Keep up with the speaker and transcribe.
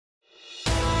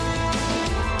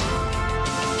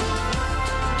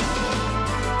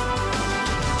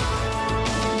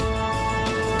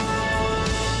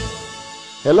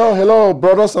Hello, hello,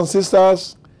 brothers and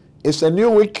sisters. It's a new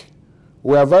week.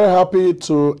 We are very happy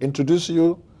to introduce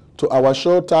you to our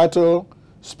show titled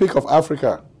Speak of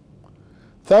Africa.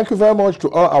 Thank you very much to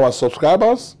all our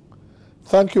subscribers.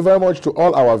 Thank you very much to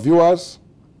all our viewers.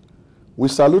 We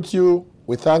salute you.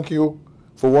 We thank you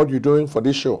for what you're doing for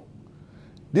this show.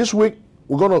 This week,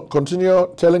 we're going to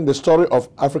continue telling the story of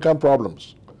African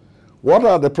problems. What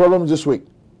are the problems this week?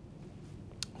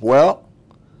 Well,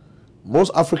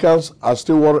 most Africans are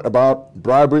still worried about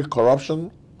bribery,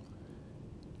 corruption,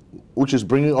 which is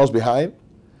bringing us behind.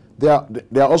 They are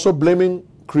also blaming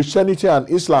Christianity and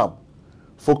Islam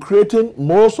for creating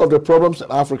most of the problems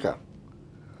in Africa.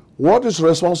 What is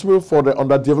responsible for the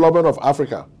underdevelopment of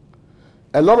Africa?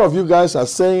 A lot of you guys are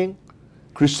saying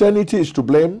Christianity is to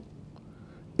blame,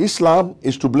 Islam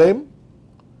is to blame.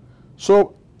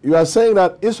 So you are saying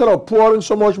that instead of pouring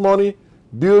so much money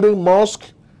building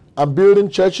mosques and building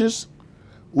churches,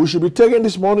 we should be taking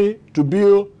this money to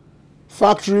build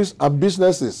factories and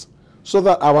businesses so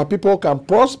that our people can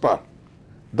prosper.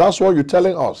 That's what you're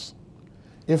telling us.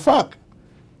 In fact,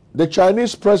 the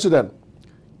Chinese president,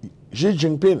 Xi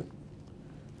Jinping,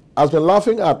 has been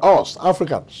laughing at us,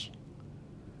 Africans.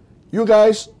 You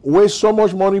guys waste so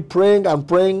much money praying and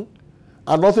praying,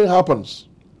 and nothing happens.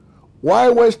 Why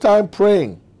waste time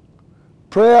praying?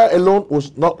 Prayer alone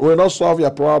will not solve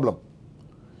your problem.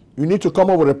 You need to come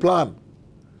up with a plan.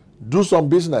 Do some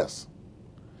business.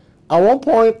 At one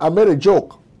point, I made a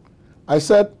joke. I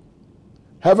said,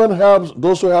 heaven helps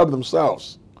those who help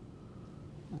themselves.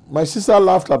 My sister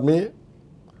laughed at me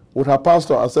with her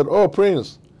pastor and said, oh,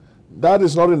 Prince, that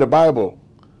is not in the Bible.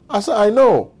 I said, I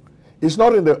know. It's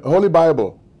not in the Holy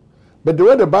Bible. But the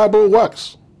way the Bible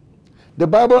works, the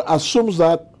Bible assumes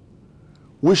that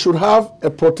we should have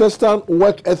a Protestant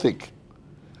work ethic.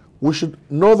 We should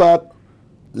know that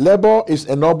labor is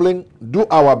ennobling, do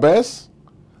our best,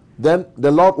 then the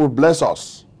Lord will bless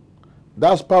us.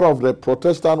 That's part of the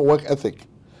Protestant work ethic,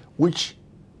 which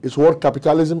is what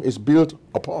capitalism is built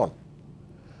upon.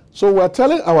 So we're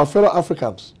telling our fellow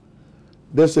Africans,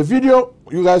 there's a video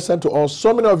you guys sent to us.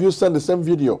 So many of you sent the same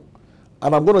video,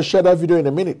 and I'm going to share that video in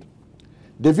a minute.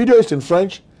 The video is in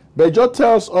French, but it just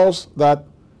tells us that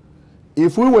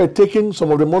if we were taking some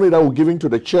of the money that we're giving to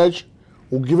the church,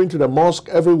 we're giving to the mosque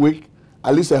every week,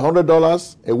 at least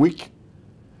 $100 a week,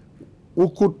 we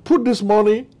could put this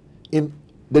money in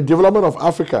the development of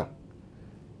Africa,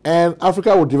 and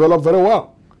Africa will develop very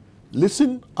well.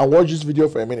 Listen and watch this video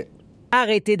for a minute.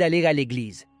 Arrêtez d'aller à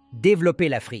l'église. Développez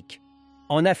l'Afrique.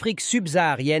 En Afrique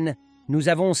subsaharienne, nous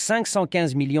avons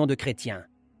 515 millions de chrétiens.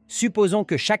 Supposons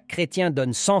que chaque chrétien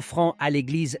donne 100 francs à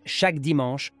l'église chaque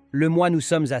dimanche. Le mois, nous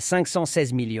sommes à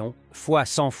 516 millions, fois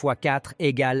 100 fois 4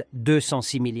 égale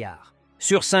 206 milliards.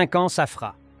 Sur 5 ans, ça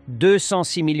fera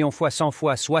 206 millions fois 100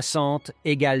 fois 60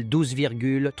 égale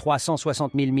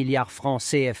 12,360 000 milliards francs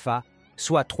CFA,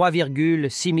 soit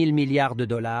 3,6 000 milliards de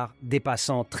dollars,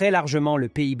 dépassant très largement le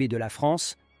PIB de la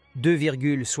France,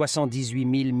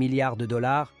 2,78 000 milliards de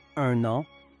dollars, un an.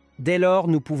 Dès lors,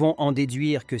 nous pouvons en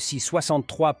déduire que si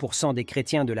 63% des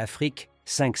chrétiens de l'Afrique,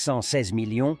 516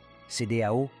 millions,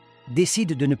 CEDEAO,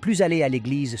 décident de ne plus aller à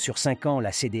l'église sur 5 ans,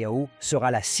 la CEDEAO sera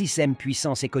la 6e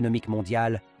puissance économique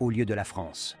mondiale au lieu de la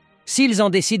France. S'ils en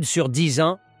décident sur 10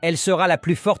 ans, elle sera la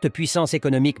plus forte puissance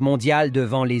économique mondiale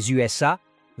devant les USA,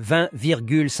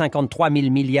 20,53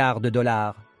 000 milliards de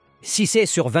dollars. Si c'est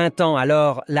sur 20 ans,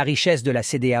 alors la richesse de la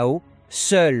CEDEAO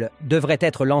seule devrait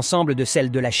être l'ensemble de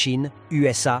celle de la Chine,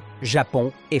 USA,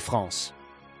 Japon et France.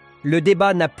 Le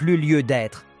débat n'a plus lieu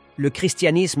d'être. Le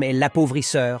christianisme est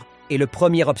l'appauvrisseur et le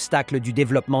premier obstacle du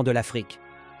développement de l'Afrique.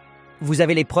 Vous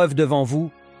avez les preuves devant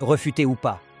vous, refutées ou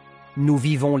pas. Nous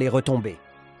vivons les retombées.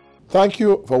 Thank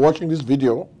you for watching this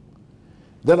video.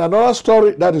 Then another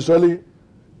story that is really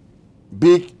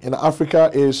big in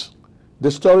Africa is the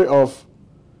story of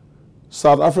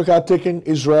South Africa taking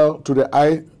Israel to the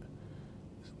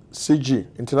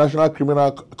ICJ, International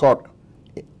Criminal Court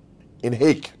in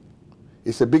Hague.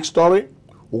 It's a big story.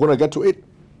 We're going to get to it.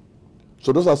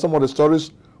 So those are some of the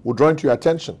stories we're drawing to your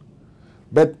attention.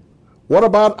 But what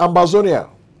about Amazonia?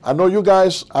 I know you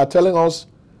guys are telling us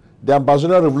the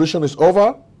Amazonian revolution is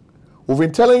over. We've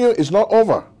been telling you it's not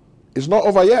over. It's not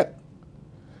over yet.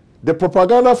 The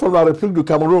propaganda from the Republic of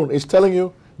Cameroon is telling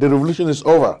you the revolution is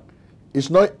over.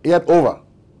 It's not yet over.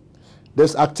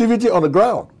 There's activity on the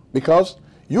ground because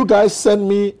you guys send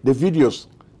me the videos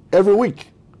every week.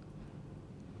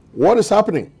 What is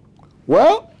happening?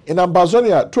 Well, in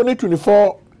Amazonia,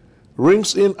 2024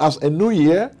 rings in as a new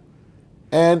year,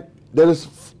 and there is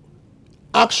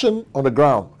action on the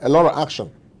ground, a lot of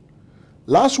action.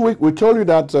 Last week, we told you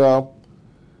that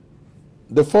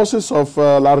the forces of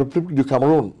La République du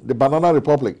Cameroun, the Banana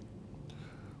Republic,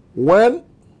 went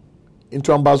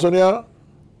into Ambazonia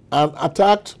and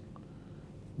attacked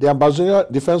the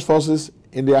Ambazonia Defense Forces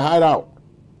in their hideout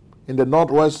in the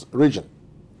northwest region.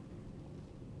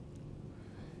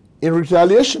 In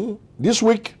retaliation, this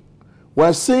week,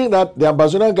 we're seeing that the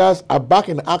Ambazonian guys are back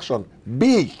in action.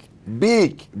 Big,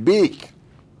 big, big.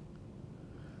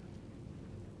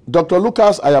 Dr.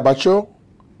 Lucas Ayabacho,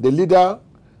 the leader,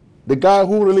 the guy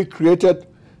who really created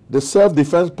the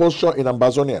self-defense posture in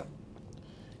Ambazonia,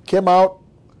 came out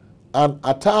and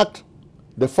attacked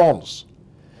the funds.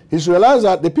 He's realized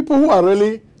that the people who are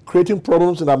really creating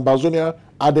problems in Ambazonia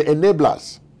are the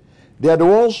enablers. They are the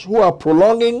ones who are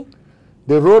prolonging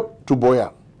the road to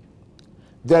Biya.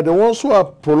 They are the ones who are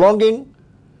prolonging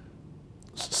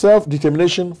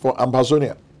self-determination for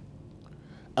Ambazonia.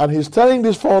 And he's telling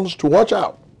these funds to watch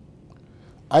out.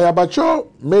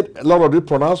 Ayabacho made a lot of these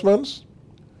pronouncements,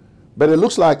 but it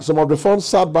looks like some of the funds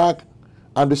sat back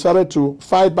and decided to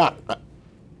fight back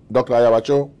Dr.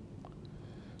 Ayabacho.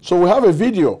 So we have a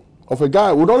video of a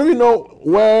guy. We don't even know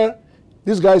where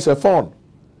this guy is a fund,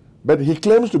 but he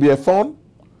claims to be a fund.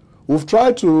 We've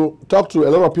tried to talk to a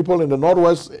lot of people in the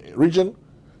northwest region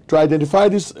to identify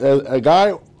this a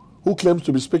guy who claims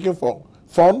to be speaking for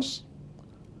funds,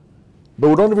 but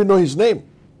we don't even know his name.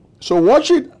 So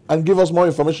watch it and give us more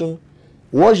information.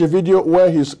 Watch the video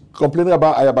where he's complaining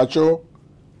about Ayabacho.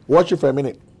 Watch it for a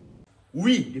minute.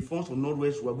 We, the funds of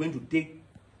Northwest, were going to take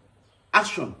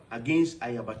action against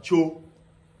Ayabacho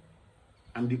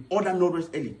and the other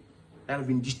Northwest elite that have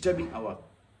been disturbing our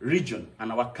region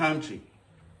and our country.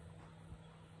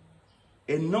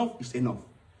 Enough is enough,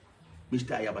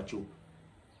 Mr. Ayabacho.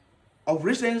 Of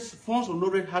recent, funds of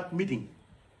Northwest had meeting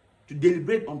to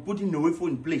deliberate on putting NEWSWORTHY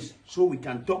in place so we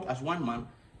can talk as one man,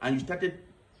 and you started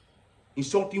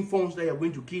insulting funds that are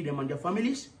going to kill them and their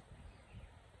families.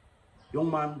 Young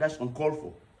man, that's uncalled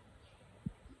for.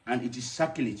 And it is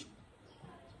sacrilege.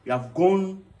 You have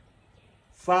gone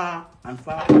far and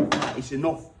far and far. It's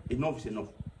enough. Enough is enough.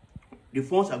 The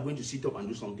funds are going to sit up and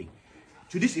do something.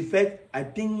 To this effect, I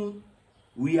think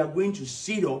we are going to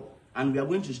sit up and we are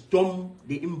going to storm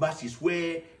the embassies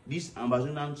where these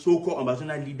Ambazonian, so-called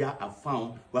Ambazonian leaders are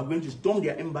found. We are going to storm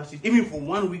their embassies, even for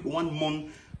 1 week, 1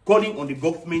 month, calling on the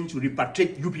government to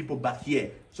repatriate you people back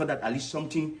here so that at least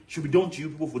something should be done to you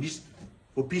people for this,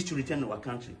 for peace to return to our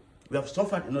country. We have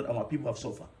suffered enough, our people have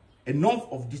suffered.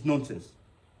 Enough of this nonsense.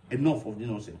 Enough of this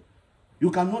nonsense.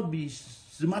 You cannot be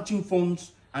smashing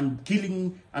funds and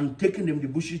killing and taking them to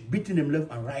the bushes, beating them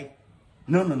left and right.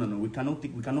 No. We cannot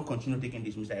continue taking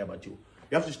this, Mr. Ayabacho.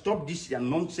 You have to stop this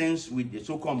nonsense with the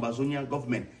so-called Ambazonian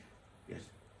government. Yes.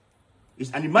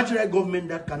 It's an imaginary government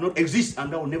that cannot exist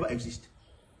and that will never exist.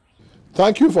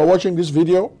 Thank you for watching this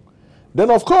video. Then,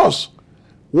 of course,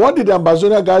 what did the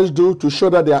Ambazonia guys do to show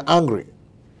that they are angry?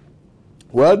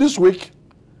 Well, this week,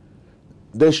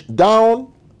 they downed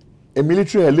a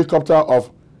military helicopter of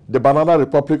the Banana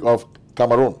Republic of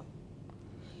Cameroon.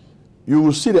 You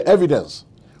will see the evidence.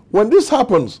 When this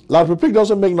happens, La République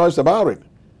doesn't make noise about it.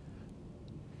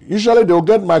 Usually they will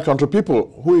get my country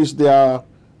people, who is their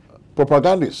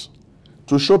propagandists,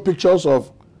 to show pictures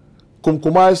of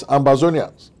Kumkumai's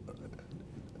Ambazonians,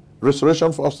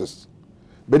 restoration forces.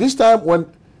 But this time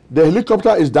when the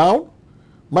helicopter is down,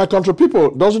 my country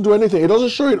people doesn't do anything. It doesn't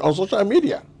show it on social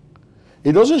media.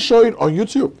 It doesn't show it on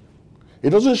YouTube. It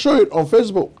doesn't show it on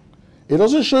Facebook. It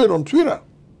doesn't show it on Twitter.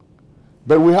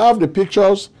 But we have the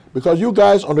pictures because you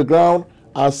guys on the ground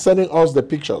are sending us the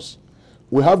pictures.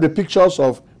 We have the pictures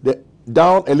of the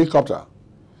down helicopter.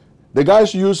 The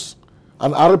guys use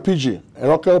an RPG, a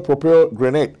rocket-propelled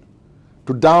grenade,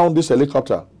 to down this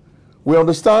helicopter. We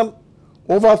understand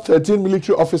over 13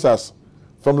 military officers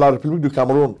from La République du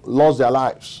Cameroun lost their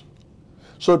lives.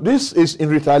 So this is in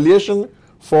retaliation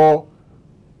for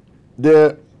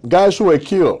the guys who were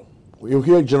killed. You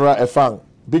hear General Efang,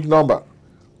 big number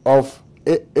of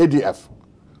ADF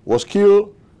was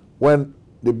killed when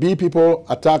the B people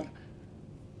attacked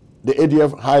the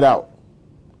ADF hideout.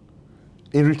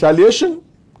 In retaliation,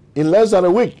 in less than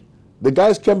a week, the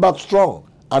guys came back strong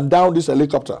and downed this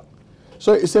helicopter.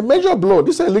 So it's a major blow.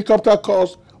 This helicopter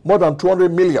cost more than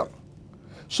 200 million.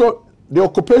 So the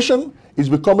occupation is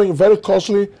becoming very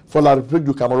costly for La République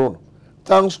du Cameroun,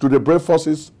 thanks to the brave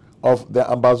forces of the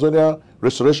Ambazonia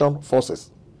Restoration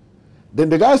Forces. Then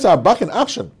the guys are back in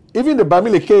action. Even the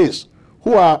Bamile case,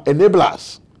 who are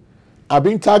enablers, are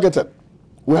being targeted.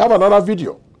 We have another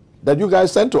video that you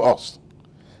guys sent to us.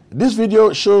 This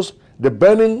video shows the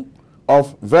burning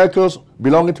of vehicles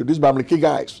belonging to these Bamileke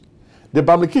guys. The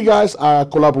Bamileke guys are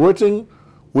collaborating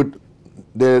with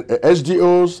the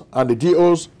SDOs and the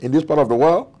DOs in this part of the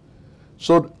world.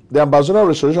 So the Ambazonian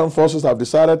Restoration Forces have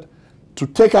decided to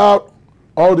take out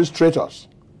all these traitors.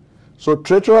 So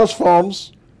traitorous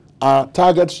forms are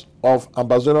targets of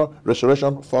Ambazonian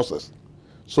Restoration Forces.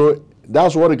 So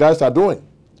that's what the guys are doing.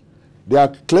 They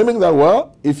are claiming that,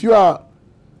 well, if you are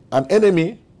an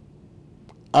enemy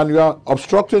and you are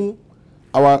obstructing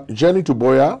our journey to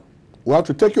Biya, we have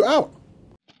to take you out.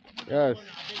 Yes.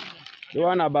 The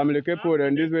one about Milikepo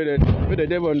and this way they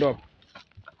devil up.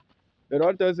 They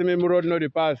don't tell me road no the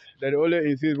pass. They only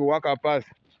insist we walk a pass.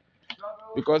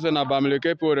 Because in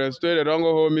Abamilikepo they stay they don't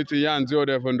go home meeting and zero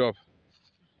they fund up.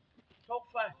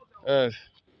 Yes.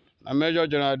 A Major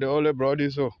General they only brought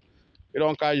this so. You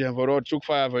don't catch them for road, took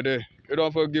fire for day. You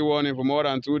don't forgive warning for more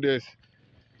than 2 days.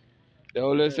 They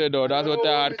always say though that's what they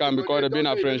had come because they've been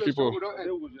a French people.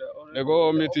 They go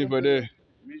home meeting for day.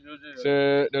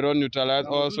 Say they don't neutralize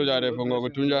all soldiers from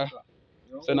Gogutunja.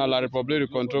 Say now la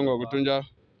Republic control Gogutunja.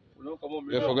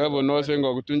 They forget for no saying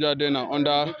Gogutunja then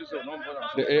under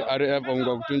the ARF of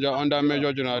Gogutunja under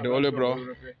Major General the Ole Bro.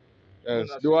 Yes,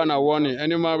 the one I warning.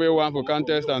 Any man we want for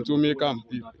contest and to me come.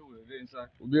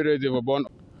 We'll be ready for born.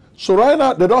 So right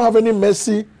now they don't have any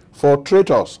mercy for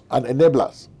traitors and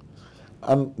enablers.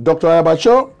 And Dr.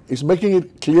 Ayabacho is making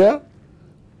it clear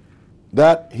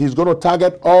that he's going to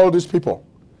target all these people.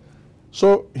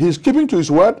 So he's keeping to his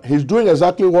word. He's doing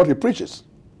exactly what he preaches.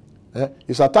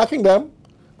 He's attacking them,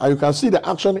 and you can see the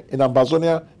action in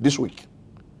Ambazonia this week.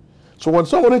 So when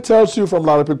somebody tells you from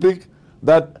La République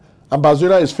that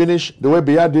Ambazonia is finished the way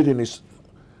Biya did in his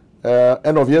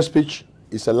end of year speech,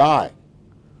 it's a lie.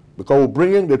 Because we're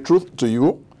bringing the truth to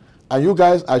you, and you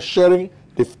guys are sharing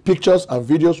the pictures and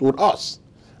videos with us,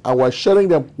 and we're sharing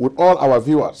them with all our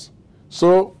viewers.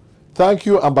 So thank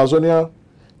you, Ambazonia.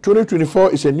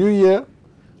 2024 is a new year,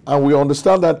 and we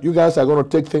understand that you guys are going to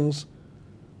take things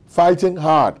fighting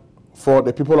hard for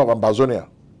the people of Ambazonia.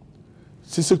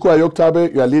 Sisiku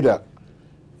Ayoktabe, your leader,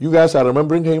 you guys are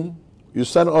remembering him. You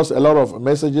send us a lot of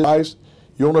messages.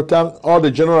 You want to thank all the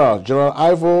generals, General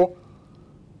Ivo,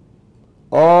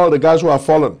 all the guys who have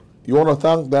fallen. You want to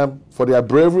thank them for their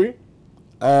bravery,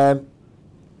 and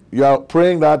you are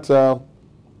praying that the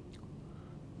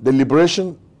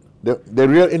liberation, the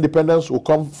real independence will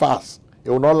come fast. It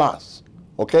will not last.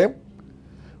 Okay?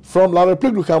 From La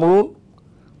République du Cameroon,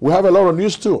 we have a lot of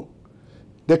news too.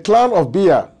 The clan of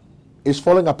Biya is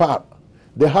falling apart.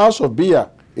 The house of Biya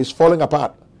is falling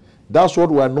apart. That's what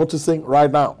we are noticing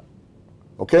right now.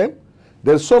 Okay?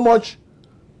 There's so much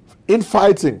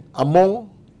infighting among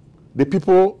the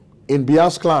people in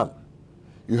Biya's clan.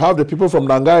 You have the people from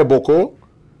Nangai Boko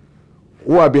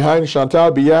who are behind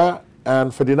Chantal Biya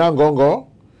and Ferdinand Gongo.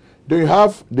 Then you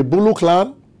have the Bulu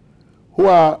clan who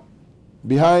are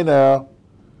behind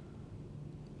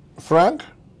Frank.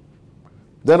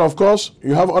 Then, of course,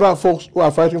 you have other folks who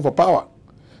are fighting for power.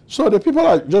 So the people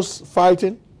are just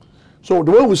fighting. So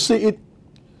the way we see it,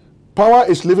 power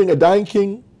is leaving a dying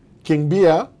king, King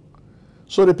Biya.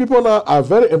 So the people now are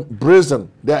very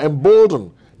brazen. They are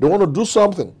emboldened. They want to do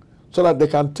something so that they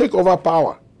can take over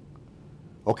power.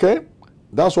 Okay?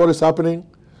 That's what is happening.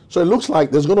 So it looks like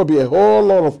there's going to be a whole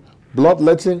lot of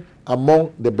bloodletting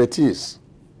among the Betis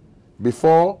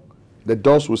before the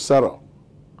dust will settle.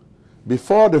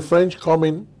 Before the French come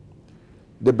in,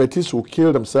 the Betis will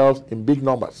kill themselves in big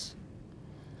numbers.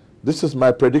 This is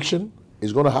my prediction.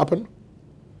 It's going to happen.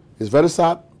 It's very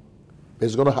sad, but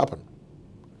it's going to happen.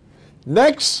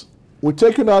 Next, we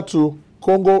take you now to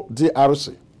Congo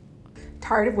DRC.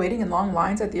 Tired of waiting in long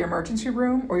lines at the emergency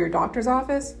room or your doctor's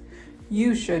office?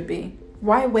 You should be.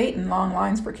 Why wait in long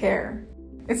lines for care?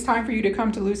 It's time for you to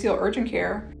come to Lucille Urgent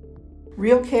Care.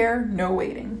 Real care, no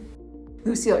waiting.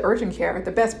 Lucille Urgent Care,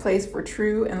 the best place for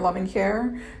true and loving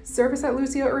care. Service at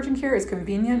Lucille Urgent Care is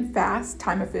convenient, fast,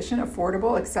 time-efficient,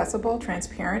 affordable, accessible,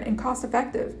 transparent, and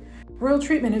cost-effective. Royal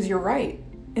treatment is your right.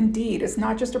 Indeed, it's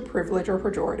not just a privilege or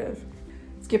pejorative.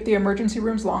 Skip the emergency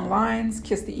room's long lines,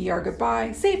 kiss the ER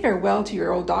goodbye, say farewell to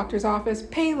your old doctor's office,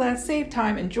 pay less, save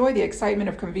time, enjoy the excitement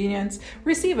of convenience,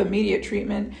 receive immediate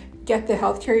treatment, get the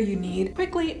healthcare you need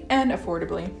quickly and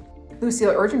affordably.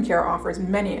 Lucille Urgent Care offers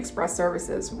many express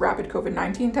services: rapid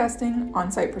COVID-19 testing,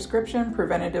 on-site prescription,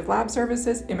 preventative lab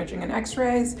services, imaging and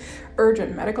x-rays,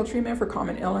 urgent medical treatment for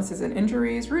common illnesses and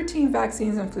injuries, routine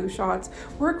vaccines and flu shots,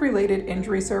 work-related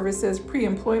injury services,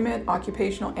 pre-employment,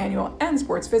 occupational, annual, and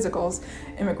sports physicals,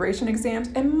 immigration exams,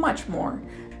 and much more.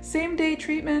 Same-day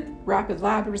treatment, rapid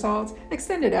lab results,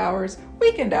 extended hours,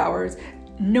 weekend hours,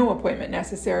 no appointment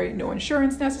necessary, no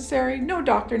insurance necessary, no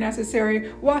doctor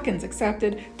necessary, walk-ins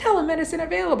accepted, telemedicine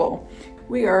available.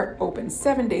 We are open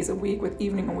 7 days a week with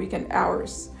evening and weekend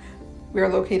hours. We are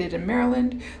located in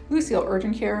Maryland, Lucille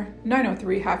Urgent Care,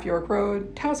 903 Half York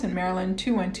Road, Towson, Maryland,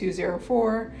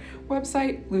 21204.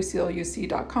 Website,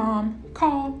 lucilleuc.com.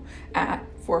 Call at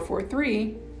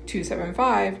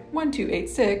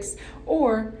 443-275-1286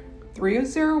 or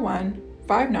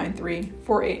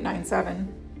 301-593-4897.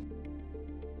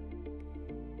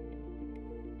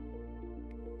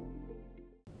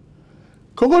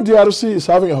 Congo DRC is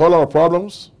having a whole lot of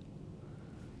problems.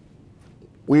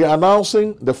 We are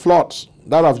announcing the floods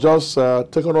that have just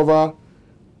taken over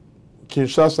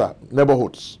Kinshasa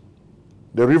neighborhoods.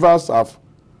 The rivers have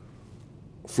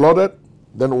flooded,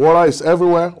 then water is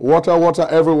everywhere, water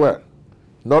everywhere.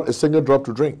 Not a single drop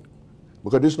to drink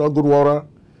because it's not good water.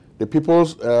 The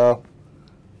people's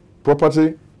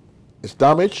property is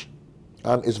damaged,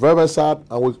 and it's very, very sad,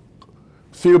 and we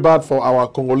feel bad for our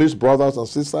Congolese brothers and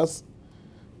sisters,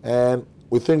 and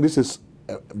we think this is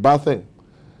a bad thing.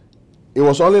 It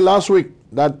was only last week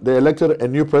that they elected a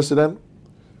new president.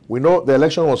 We know the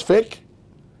election was fake,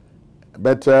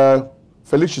 but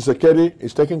Felix Tshisekedi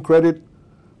is taking credit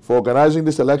for organizing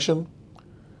this election.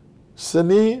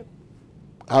 CENI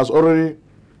has already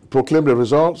proclaimed the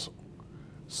results.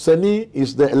 CENI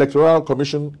is the Electoral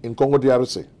Commission in Congo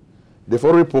DRC. They've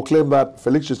already proclaimed that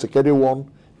Felix Tshisekedi won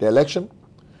the election,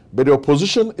 but the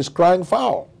opposition is crying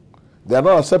foul. They are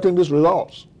not accepting these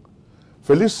results.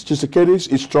 Felix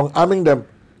Tshisekedi is strong-arming them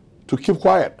to keep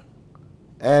quiet,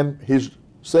 and he's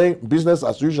saying business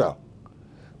as usual.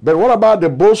 But what about the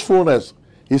boastfulness?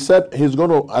 He said he's going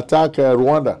to attack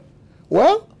Rwanda.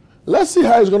 Well, let's see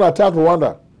how he's going to attack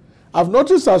Rwanda. I've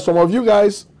noticed that some of you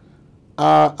guys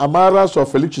are admirers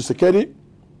of Felix Tshisekedi.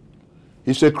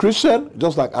 He's a Christian,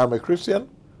 just like I'm a Christian.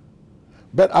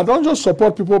 But I don't just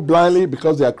support people blindly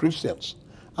because they are Christians.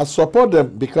 I support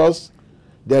them because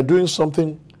they're doing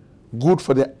something good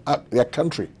for their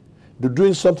country. They're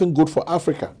doing something good for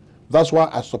Africa. That's why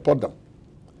I support them.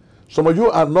 Some of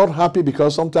you are not happy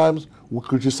because sometimes we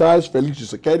criticize Felix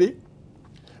Tshisekedi,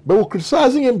 but we're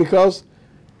criticizing him because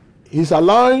he's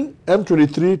allowing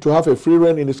M23 to have a free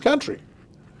reign in his country.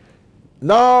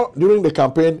 Now, during the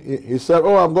campaign, he said,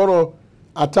 oh, I'm going to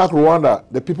attack Rwanda.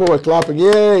 The people were clapping,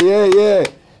 yeah.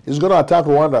 He's going to attack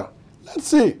Rwanda. Let's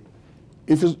see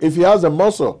if he has the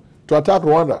muscle to attack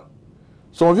Rwanda.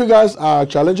 Some of you guys are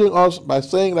challenging us by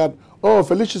saying that, oh,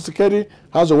 Felix Tshisekedi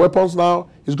has the weapons now.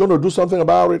 He's going to do something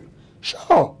about it.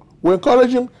 Sure, we encourage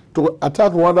him to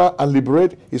attack Rwanda and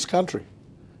liberate his country.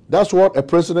 That's what a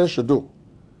president should do.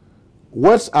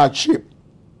 Words are cheap,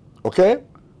 okay?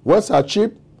 Words are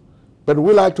cheap, but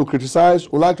we like to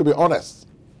criticize, we like to be honest,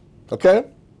 okay?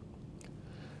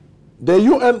 The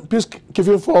UN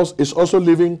peacekeeping force is also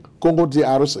leaving Congo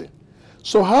DRC.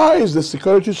 So how is the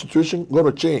security situation going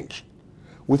to change?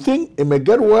 We think it may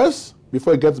get worse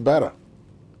before it gets better.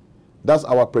 That's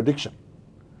our prediction.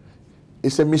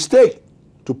 It's a mistake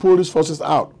to pull these forces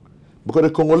out because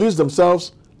the Congolese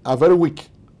themselves are very weak.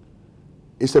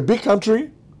 It's a big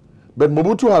country, but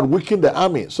Mobutu had weakened the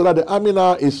army so that the army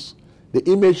now is the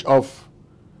image of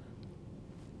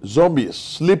zombies,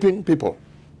 sleeping people.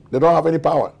 They don't have any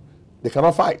power. They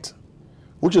cannot fight,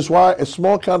 which is why a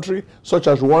small country such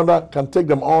as Rwanda can take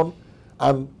them on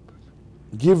and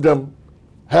give them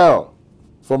hell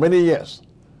for many years.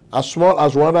 As small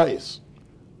as Rwanda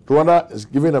is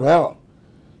giving them hell.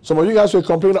 Some of you guys were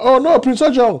complaining, oh no, Prince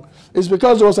Ojong, it's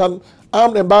because there was an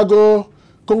armed embargo.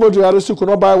 Congo DRC could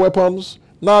not buy weapons.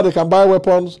 Now they can buy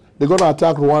weapons. They're going to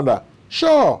attack Rwanda.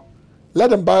 Sure,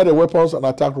 let them buy the weapons and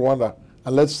attack Rwanda,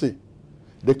 and let's see.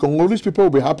 The Congolese people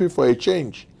will be happy for a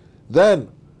change.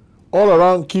 Then, all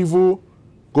around Kivu,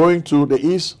 going to the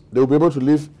east, they will be able to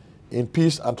live in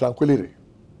peace and tranquility.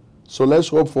 So let's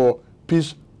hope for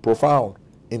peace profound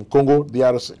in Congo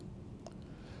DRC.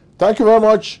 Thank you very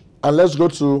much, and let's go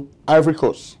to Ivory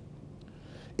Coast.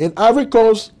 In Ivory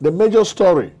Coast, the major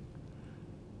story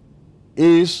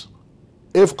is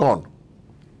AFCON,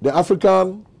 the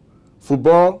African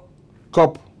Football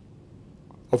Cup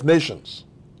of Nations,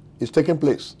 is taking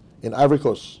place in Ivory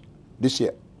Coast this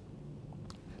year.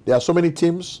 There are so many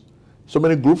teams, so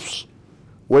many groups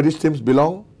where these teams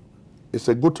belong. It's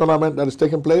a good tournament that is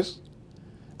taking place.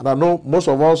 And I know most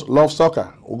of us love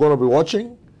soccer. We're going to be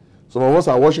watching. Some of us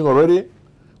are watching already.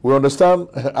 We understand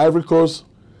Ivory Coast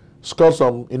scored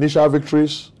some initial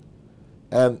victories,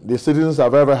 and the citizens are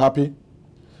very, very happy.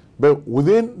 But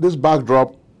within this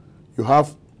backdrop, you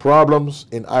have problems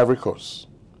in Ivory Coast.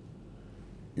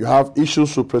 You have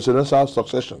issues with presidential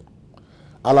succession.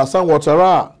 Alassane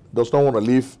Ouattara does not want to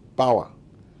leave power.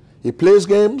 He plays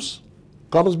games,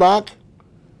 comes back,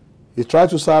 he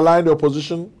tries to sideline the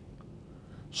opposition.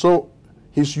 So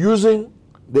he's using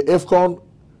the AFCON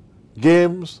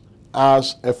games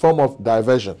as a form of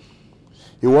diversion.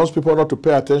 He wants people not to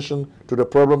pay attention to the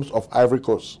problems of Ivory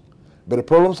Coast. But the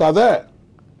problems are there,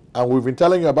 and we've been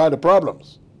telling you about the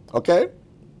problems. Okay?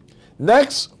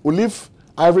 Next, we leave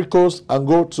Ivory Coast and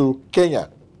go to Kenya.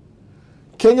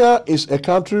 Kenya is a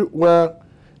country where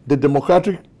the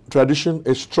democratic tradition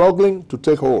is struggling to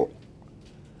take hold.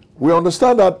 We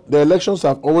understand that the elections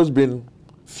have always been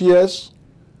fierce.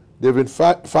 They've been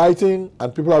fighting,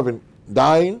 and people have been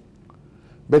dying.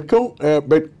 But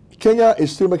Kenya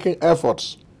is still making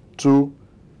efforts to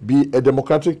be a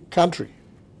democratic country.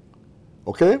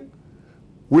 Okay?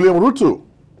 William Ruto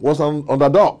was an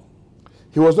underdog.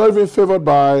 He was not even favored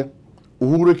by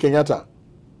Uhuru Kenyatta,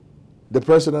 the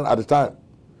president at the time.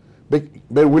 But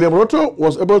William Ruto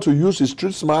was able to use his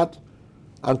street smart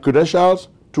and credentials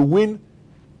to win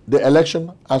the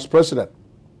election as president.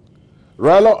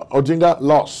 Raila Odinga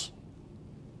lost.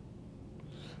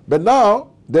 But now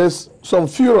there's some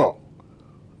furor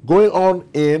going on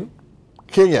in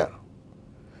Kenya.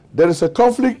 There is a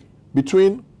conflict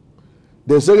between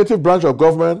the executive branch of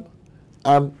government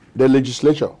and the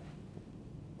legislature.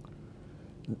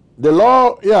 The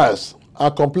lawyers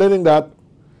are complaining that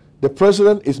the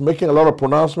president is making a lot of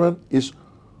pronouncement, is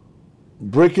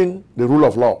breaking the rule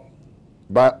of law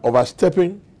by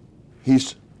overstepping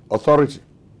his authority.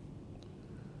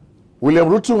 William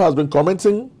Ruto has been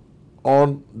commenting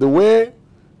on the way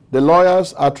the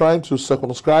lawyers are trying to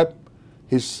circumscribe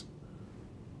his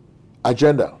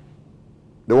agenda.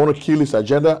 They want to kill his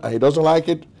agenda, and he doesn't like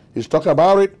it. He's talking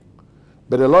about it.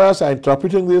 But the lawyers are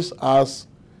interpreting this as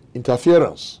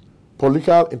interference,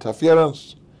 political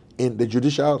interference in the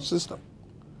judicial system.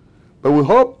 But we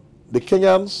hope the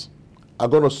Kenyans are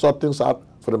going to sort things out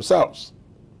for themselves.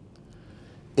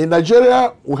 In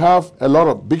Nigeria, we have a lot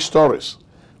of big stories.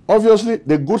 Obviously,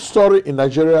 the good story in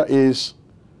Nigeria is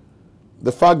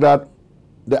the fact that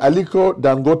the Aliko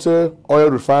Dangote oil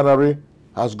refinery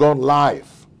has gone live.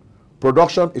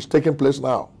 Production is taking place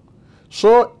now.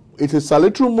 So it is a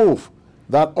salutary move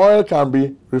that oil can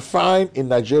be refined in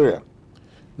Nigeria.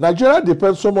 Nigeria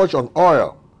depends so much on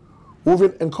oil. We've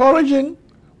been encouraging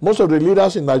most of the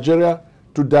leaders in Nigeria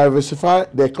to diversify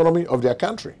the economy of their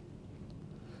country.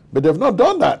 But they've not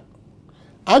done that.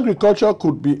 Agriculture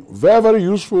could be very, very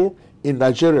useful in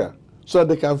Nigeria so that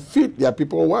they can feed their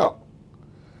people well.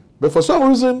 But for some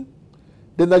reason,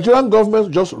 the Nigerian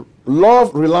government just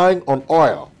love relying on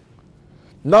oil.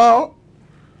 Now,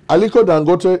 Aliko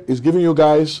Dangote is giving you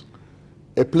guys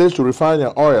a place to refine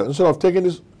your oil. Instead of taking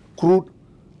this crude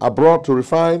abroad to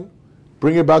refine,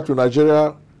 bring it back to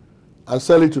Nigeria and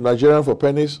sell it to Nigerians for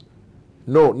pennies.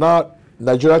 No, now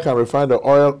Nigeria can refine the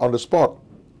oil on the spot,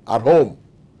 at home.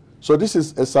 So this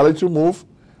is a salutary move,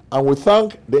 and we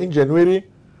thank the ingenuity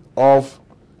of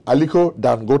Aliko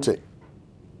Dangote.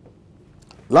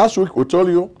 Last week we told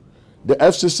you the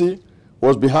FCC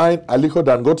was behind Aliko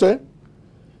Dangote,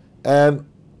 and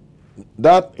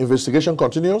that investigation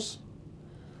continues.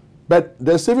 But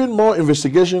there's even more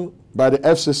investigation by the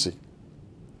FCC.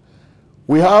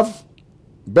 We have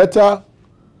Betta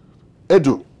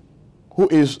Edu, who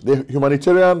is the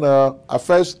Humanitarian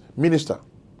Affairs Minister.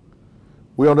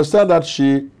 We understand that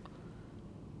she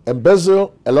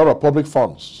embezzled a lot of public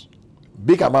funds,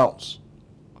 big amounts.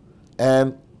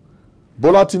 And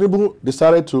Bola Tinubu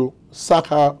decided to sack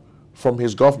her from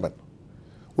his government.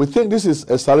 We think this is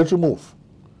a salutary move.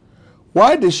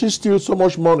 Why did she steal so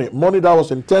much money, money that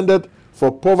was intended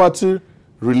for poverty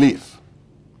relief?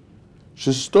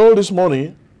 She stole this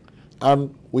money,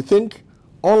 and we think,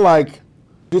 unlike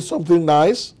did something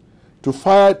nice to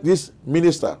fire this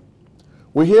minister,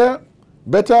 we hear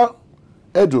Betta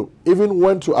Edu even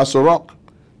went to Asorok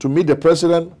to meet the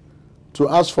president to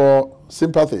ask for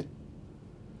sympathy.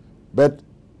 But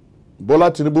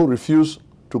Bola Tinubu refused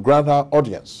to grant her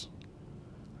audience.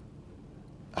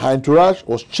 Her entourage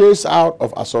was chased out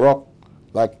of Asorok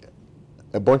like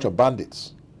a bunch of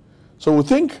bandits. So we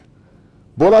think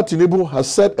Bola Tinubu has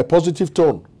set a positive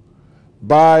tone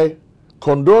by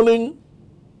condoning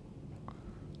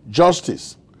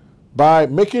justice, by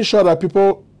making sure that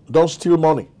people don't steal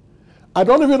money. I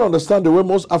don't even understand the way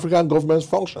most African governments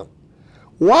function.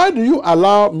 Why do you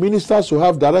allow ministers to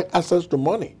have direct access to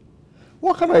money?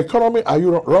 What kind of economy are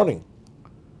you running?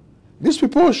 These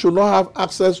people should not have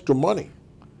access to money.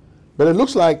 But it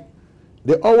looks like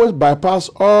they always bypass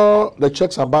all the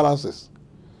checks and balances.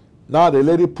 Now the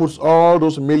lady puts all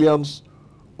those millions,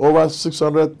 over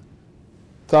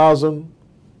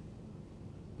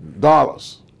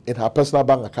 $600,000 in her personal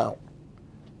bank account.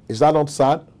 Is that not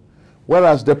sad?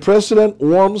 Whereas the president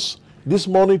wants this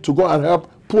money to go and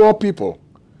help poor people.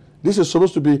 This is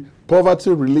supposed to be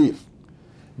poverty relief.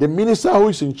 the minister who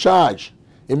is in charge,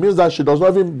 it means that she does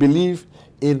not even believe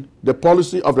in the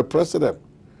policy of the president,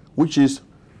 which is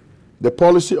the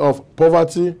policy of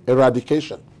poverty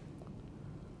eradication.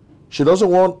 She doesn't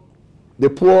want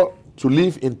the poor to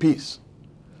live in peace.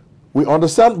 We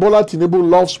understand Bola Tinubu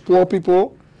loves poor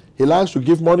people. He likes to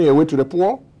give money away to the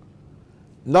poor.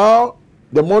 Now,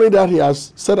 the money that he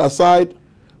has set aside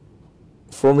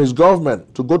from his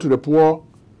government to go to the poor,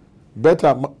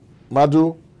 Beta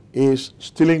Madu is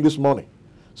stealing this money.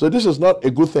 So this is not a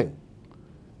good thing.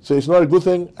 So it's not a good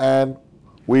thing, and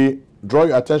we draw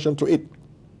your attention to it.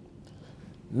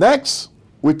 Next,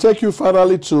 we take you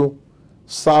finally to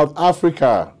South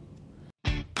Africa.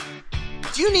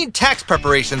 Do you need tax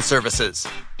preparation services?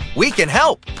 We can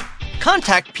help.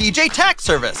 Contact PJ Tax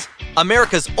Service,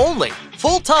 America's only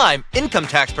full-time income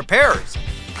tax preparers.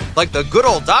 Like the good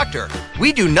old doctor,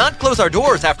 we do not close our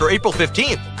doors after April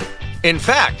 15th. In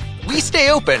fact, we stay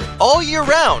open all year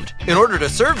round in order to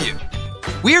serve you.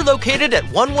 We are located at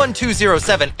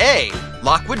 11207A,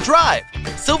 Lockwood Drive,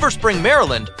 Silver Spring,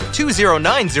 Maryland,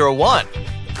 20901.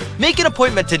 Make an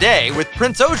appointment today with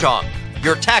Prince Ojong,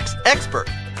 your tax expert.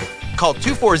 Call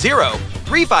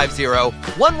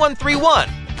 240-350-1131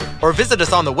 or visit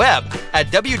us on the web at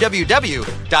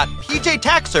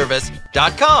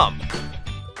www.pjtaxservice.com.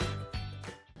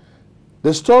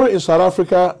 The story in South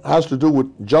Africa has to do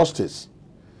with justice.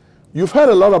 You've heard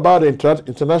a lot about the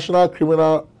International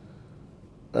Criminal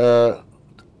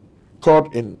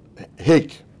Court in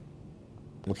Hague.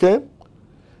 Okay?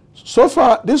 So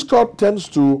far, this court tends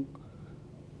to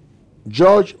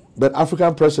judge the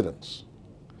African presidents.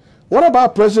 What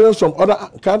about presidents from other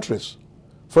countries?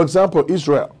 For example,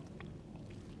 Israel.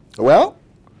 Well,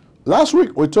 last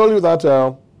week we told you that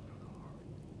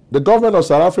the government of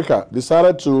South Africa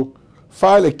decided to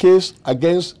file a case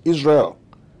against Israel,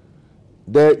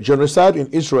 the genocide in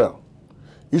Israel.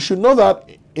 You should know that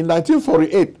in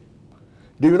 1948,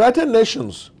 the United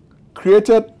Nations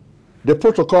created the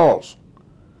protocols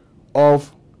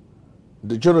of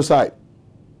the genocide.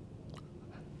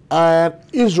 And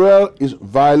Israel is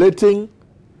violating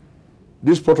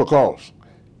these protocols.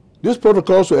 These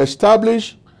protocols were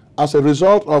established as a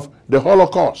result of the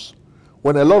Holocaust,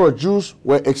 when a lot of Jews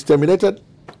were exterminated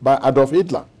by Adolf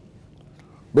Hitler.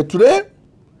 But today,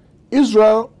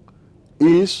 Israel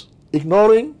is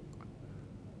ignoring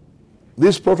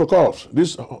these protocols,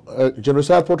 these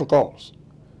genocide protocols.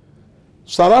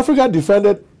 South Africa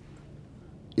defended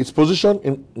its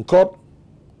position in court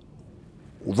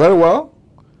very well.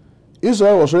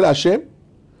 Israel was really ashamed.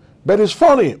 But it's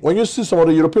funny when you see some of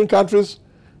the European countries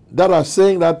that are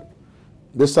saying that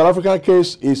the South African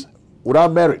case is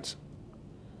without merit.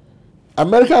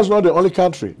 America is not the only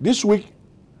country. This week,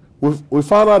 we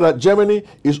found out that Germany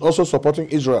is also supporting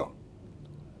Israel.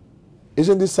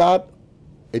 Isn't this sad?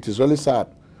 It is really sad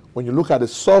when you look at the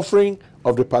suffering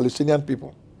of the Palestinian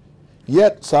people.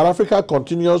 Yet, South Africa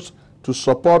continues to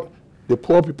support the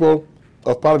poor people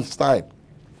of Palestine.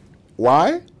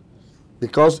 Why?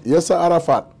 Because Yasser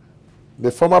Arafat,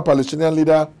 the former Palestinian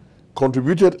leader,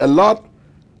 contributed a lot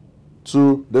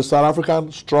to the South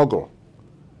African struggle.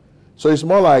 So it's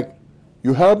more like,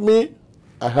 you help me,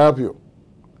 I help you.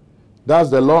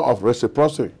 That's the law of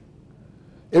reciprocity.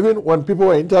 Even when people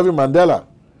were interviewing Mandela,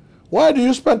 why do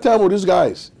you spend time with these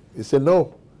guys? He said,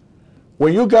 no.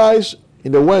 When you guys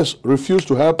in the West refused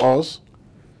to help us,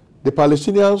 the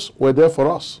Palestinians were there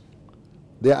for us.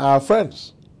 They are our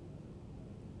friends.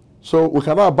 So we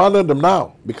cannot abandon them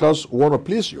now because we want to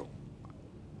please you.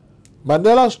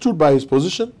 Mandela stood by his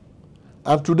position,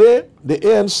 and today the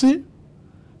ANC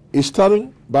is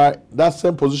standing by that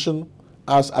same position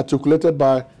as articulated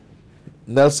by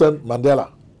Nelson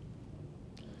Mandela.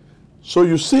 So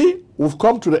you see, we've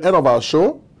come to the end of our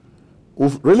show.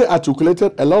 We've really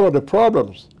articulated a lot of the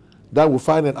problems that we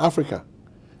find in Africa,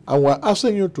 and we're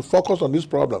asking you to focus on these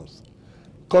problems.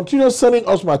 Continue sending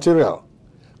us material.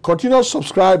 Continue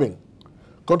subscribing.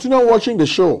 Continue watching the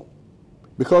show,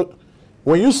 because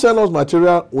when you send us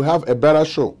material, we have a better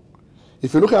show.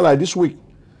 If you look at like this week,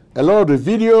 a lot of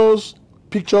the videos,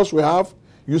 pictures we have,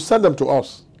 you send them to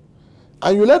us.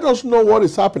 And you let us know what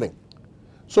is happening.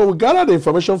 So we gather the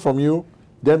information from you,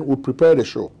 then we prepare the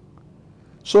show.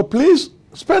 So please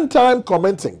spend time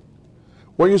commenting.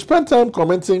 When you spend time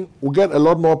commenting, we get a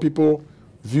lot more people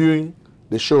viewing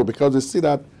the show because they see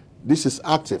that this is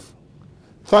active.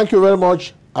 Thank you very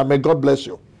much, and may God bless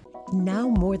you. Now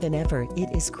more than ever,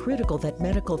 it is critical that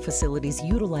medical facilities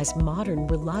utilize modern,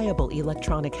 reliable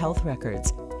electronic health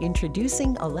records.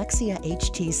 Introducing Alexia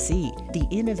HTC, the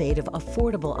innovative,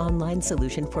 affordable online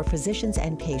solution for physicians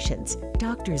and patients.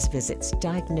 Doctors' visits,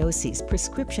 diagnoses,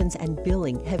 prescriptions, and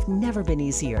billing have never been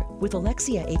easier. With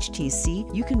Alexia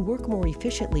HTC, you can work more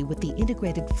efficiently with the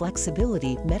integrated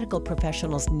flexibility medical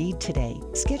professionals need today.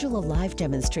 Schedule a live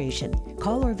demonstration.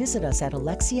 Call or visit us at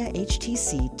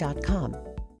alexiahtc.com.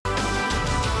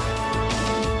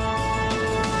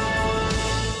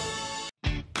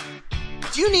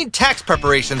 Do you need tax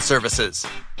preparation services?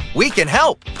 We can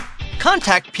help.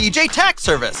 Contact PJ Tax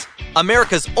Service,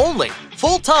 America's only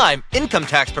full-time income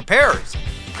tax preparers.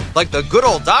 Like the good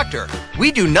old doctor,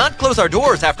 we do not close our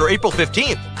doors after April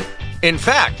 15th. In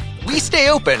fact, we stay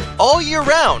open all year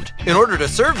round in order to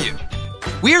serve you.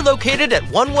 We are located at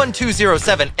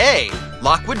 11207A,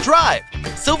 Lockwood Drive,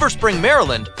 Silver Spring,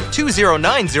 Maryland,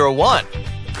 20901.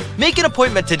 Make an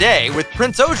appointment today with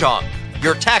Prince Ojong,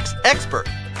 your tax expert.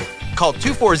 Call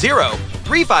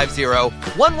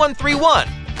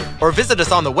 240-350-1131 or visit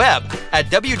us on the web at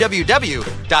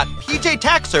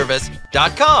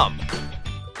www.pjtaxservice.com.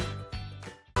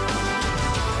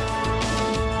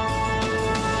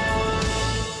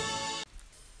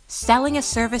 Selling a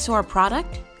service or a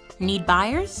product? Need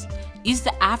buyers? Use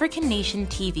the African Nation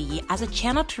TV as a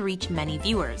channel to reach many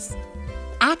viewers.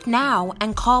 Act now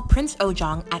and call Prince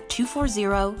Ojong at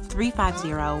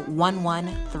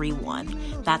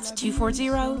 240-350-1131. That's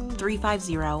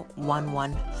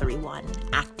 240-350-1131.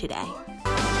 Act today.